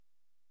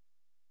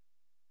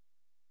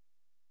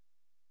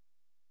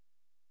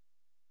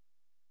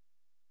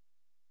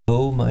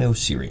Oh, my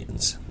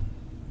Osirians.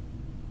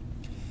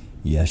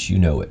 Yes, you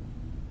know it.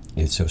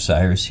 It's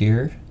Osiris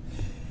here.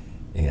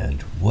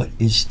 And what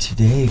is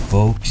today,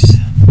 folks?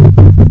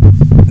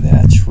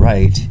 That's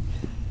right.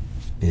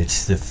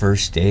 It's the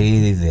first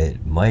day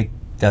that Mike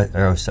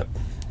does.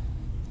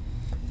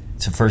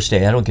 It's the first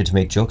day I don't get to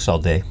make jokes all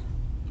day.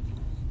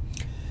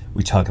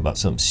 We talk about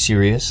something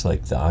serious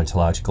like the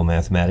ontological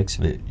mathematics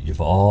that you've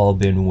all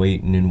been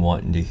waiting and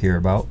wanting to hear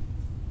about.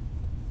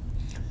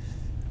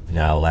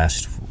 Now,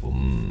 last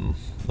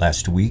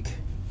week,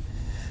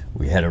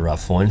 we had a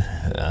rough one.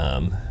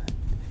 I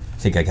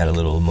think I got a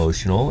little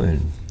emotional,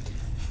 and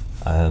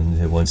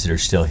the ones that are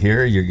still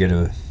here, you're going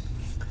to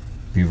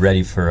be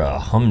ready for a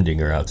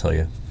humdinger, I'll tell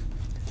you.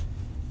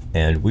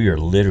 And we are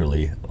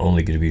literally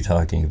only going to be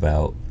talking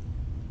about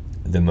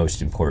the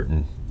most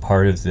important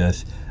part of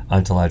this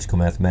ontological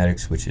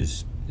mathematics, which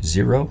is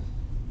zero.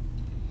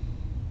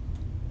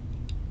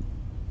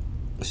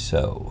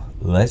 So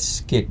let's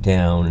get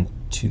down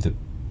to the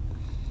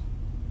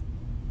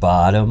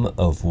bottom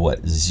of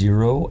what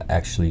zero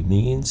actually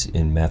means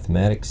in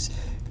mathematics,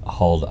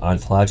 called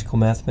ontological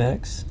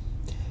mathematics,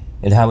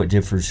 and how it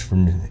differs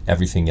from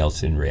everything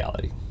else in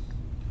reality.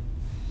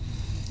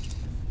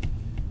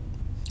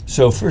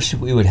 So first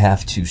we would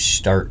have to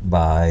start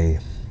by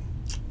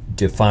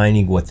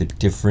defining what the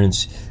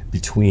difference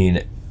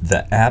between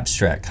the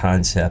abstract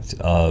concept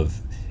of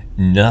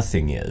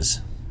nothing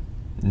is,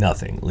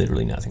 nothing,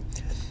 literally nothing,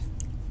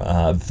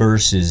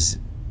 versus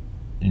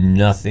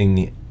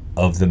nothing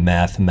of the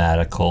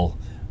mathematical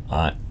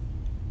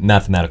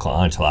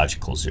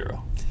ontological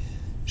zero.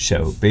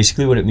 So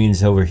basically what it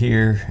means over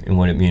here and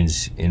what it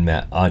means in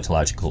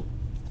ontological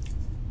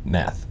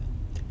math.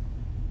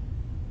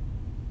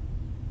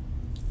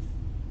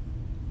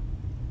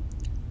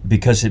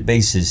 Because it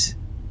bases,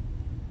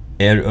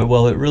 it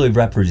really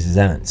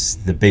represents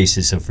the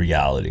basis of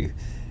reality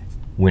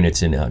when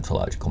it's in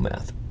ontological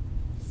math.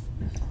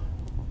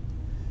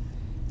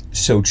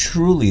 So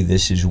truly,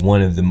 this is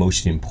one of the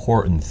most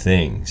important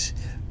things,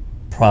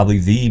 probably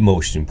the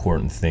most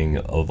important thing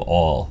of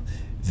all,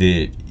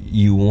 that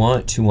you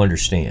want to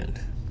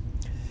understand.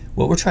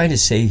 What we're trying to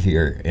say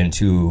here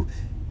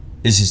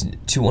is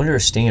to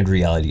understand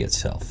reality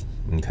itself,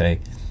 okay?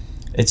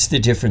 It's the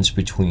difference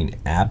between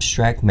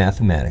abstract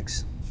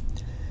mathematics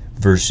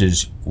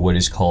versus what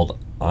is called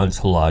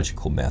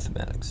ontological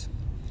mathematics.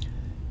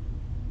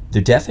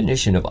 The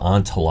definition of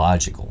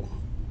ontological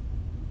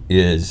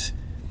is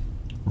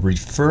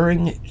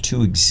referring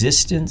to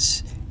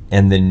existence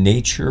and the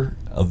nature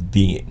of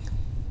being.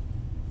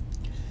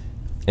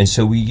 And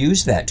so we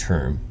use that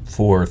term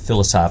for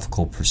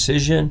philosophical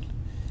precision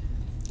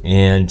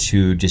and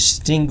to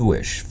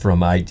distinguish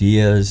from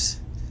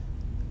ideas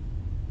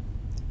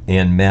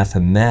and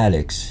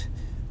mathematics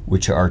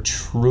which are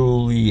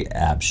truly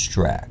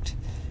abstract,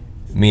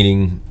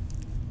 meaning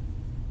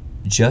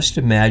just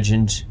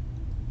imagined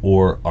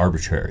or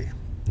arbitrary.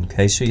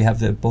 Okay, so you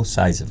have both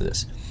sides of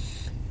this.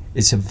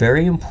 It's a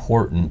very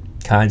important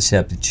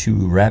concept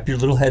to wrap your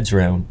little heads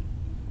around.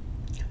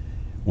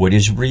 What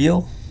is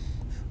real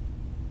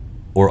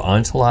or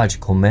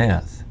ontological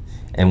math,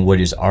 and what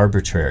is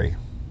arbitrary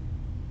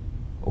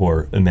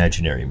or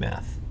imaginary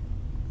math?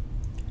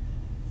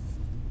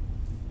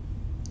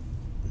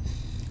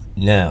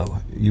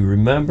 Now, you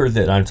remember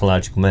that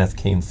ontological math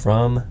came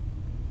from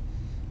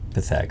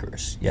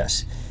Pythagoras.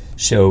 Yes.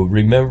 So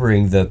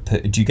remembering do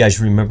you guys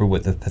remember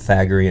what the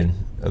Pythagorean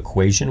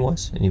equation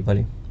was?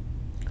 Anybody?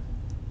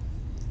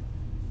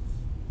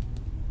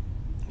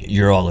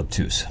 You're all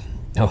obtuse.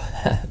 Oh,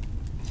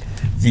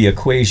 the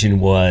equation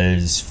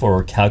was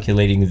for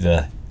calculating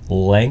the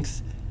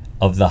length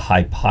of the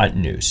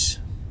hypotenuse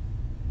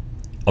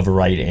of a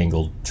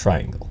right-angled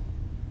triangle.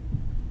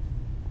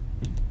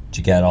 Did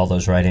you get all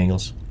those right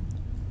angles?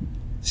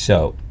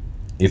 So,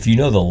 if you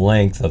know the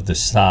length of the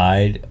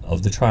side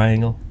of the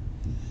triangle,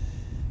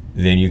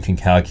 then you can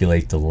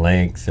calculate the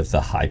length of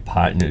the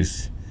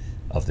hypotenuse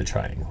of the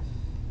triangle.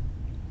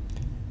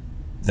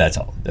 That's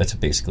all. That's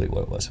basically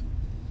what it was.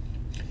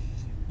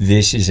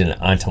 This is an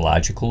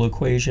ontological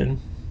equation.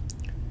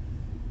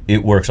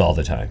 It works all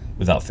the time,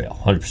 without fail,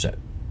 100%.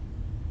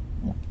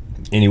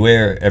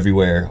 Anywhere,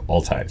 everywhere,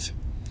 all times.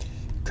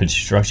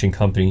 Construction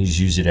companies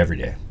use it every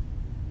day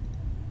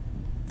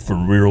for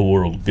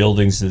real-world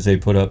buildings that they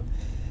put up,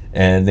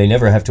 and they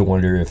never have to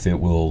wonder if it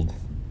will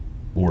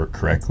work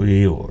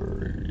correctly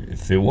or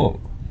if it won't.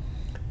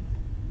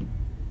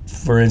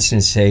 For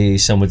instance, say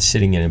someone's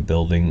sitting in a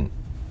building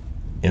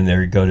and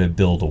they're going to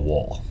build a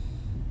wall.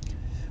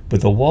 But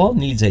the wall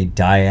needs a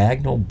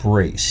diagonal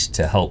brace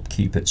to help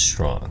keep it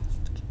strong.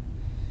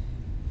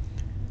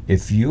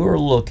 If you're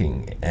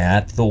looking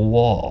at the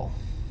wall,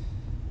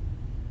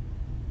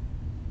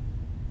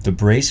 the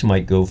brace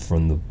might go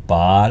from the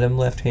bottom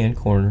left-hand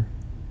corner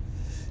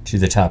to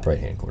the top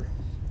right-hand corner.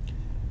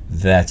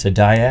 That's a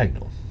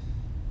diagonal.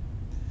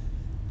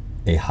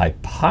 A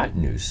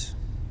hypotenuse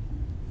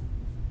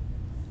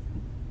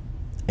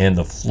and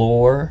the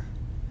floor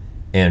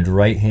and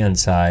right-hand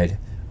side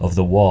of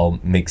the wall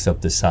makes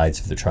up the sides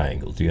of the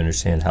triangle. Do you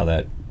understand how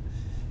that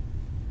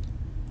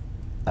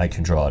I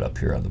can draw it up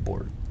here on the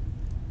board.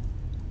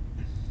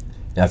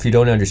 Now, if you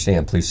don't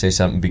understand, please say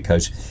something,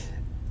 because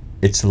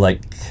it's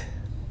like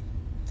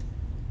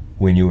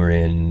when you were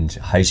in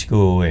high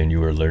school and you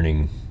were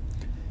learning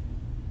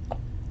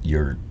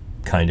your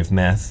kind of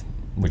math,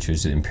 which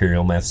is the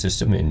imperial math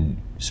system,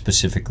 and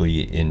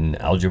specifically in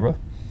algebra.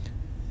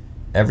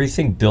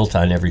 Everything built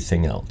on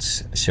everything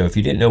else. So if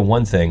you didn't know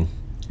one thing,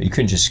 you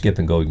couldn't just skip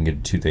and go and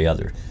get to the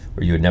other,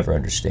 or you would never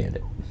understand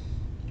it.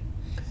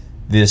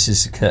 This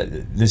is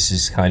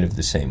kind of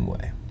the same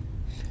way.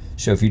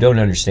 So if you don't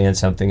understand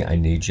something, I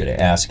need you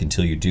to ask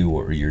until you do,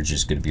 or you're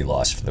just going to be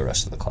lost for the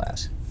rest of the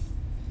class.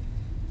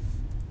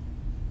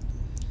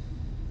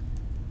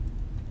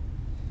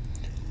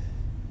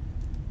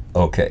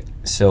 Okay,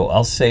 so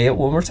I'll say it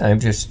one more time,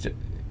 just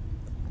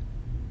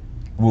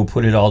we'll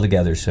put it all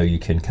together so you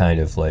can kind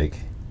of like,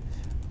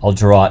 I'll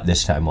draw it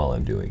this time while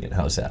I'm doing it.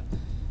 How's that?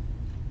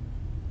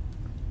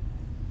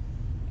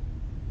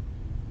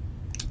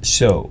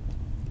 So,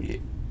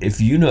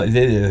 if you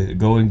know,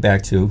 going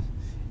back to,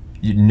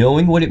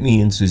 knowing what it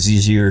means is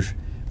easier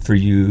for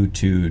you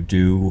to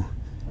do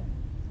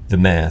the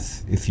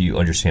math if you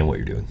understand what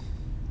you're doing.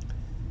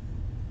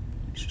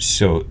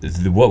 So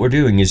what we're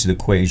doing is the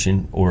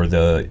equation, or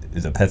the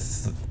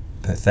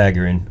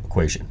Pythagorean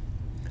equation.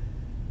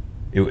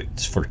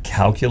 It's for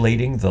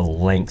calculating the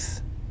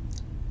length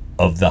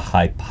of the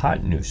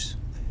hypotenuse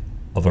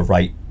of a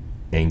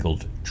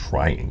right-angled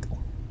triangle.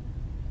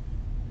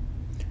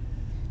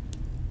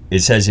 It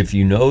says if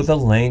you know the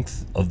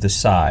length of the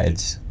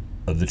sides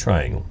of the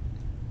triangle,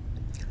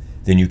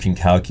 then you can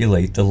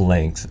calculate the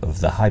length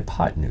of the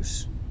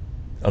hypotenuse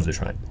of the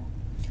triangle.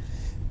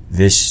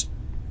 This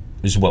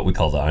is what we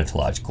call the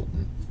ontological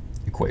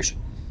equation.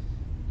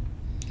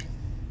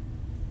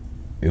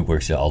 It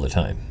works all the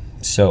time.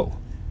 So,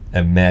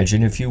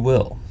 imagine, if you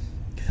will,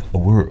 a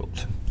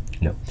world.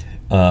 No.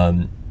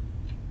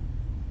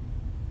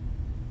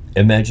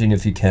 Imagine,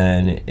 if you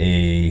can,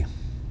 a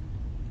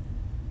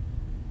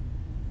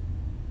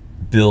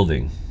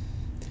building.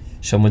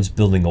 Someone's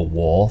building a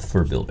wall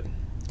for a building.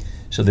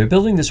 So they're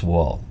building this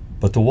wall,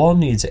 but the wall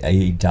needs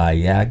a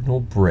diagonal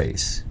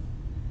brace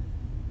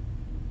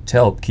to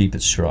help keep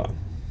it strong.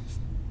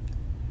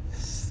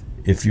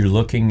 If you're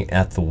looking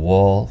at the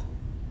wall,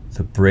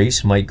 the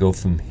brace might go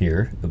from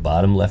here, the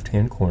bottom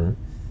left-hand corner,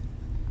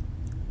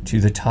 to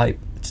the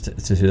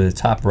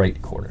top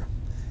right corner.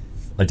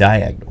 A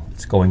diagonal.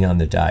 It's going on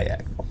the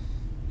diagonal.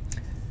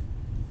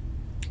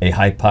 A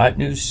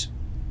hypotenuse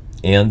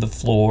and the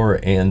floor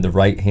and the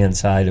right-hand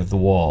side of the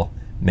wall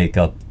make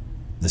up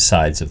the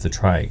sides of the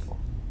triangle.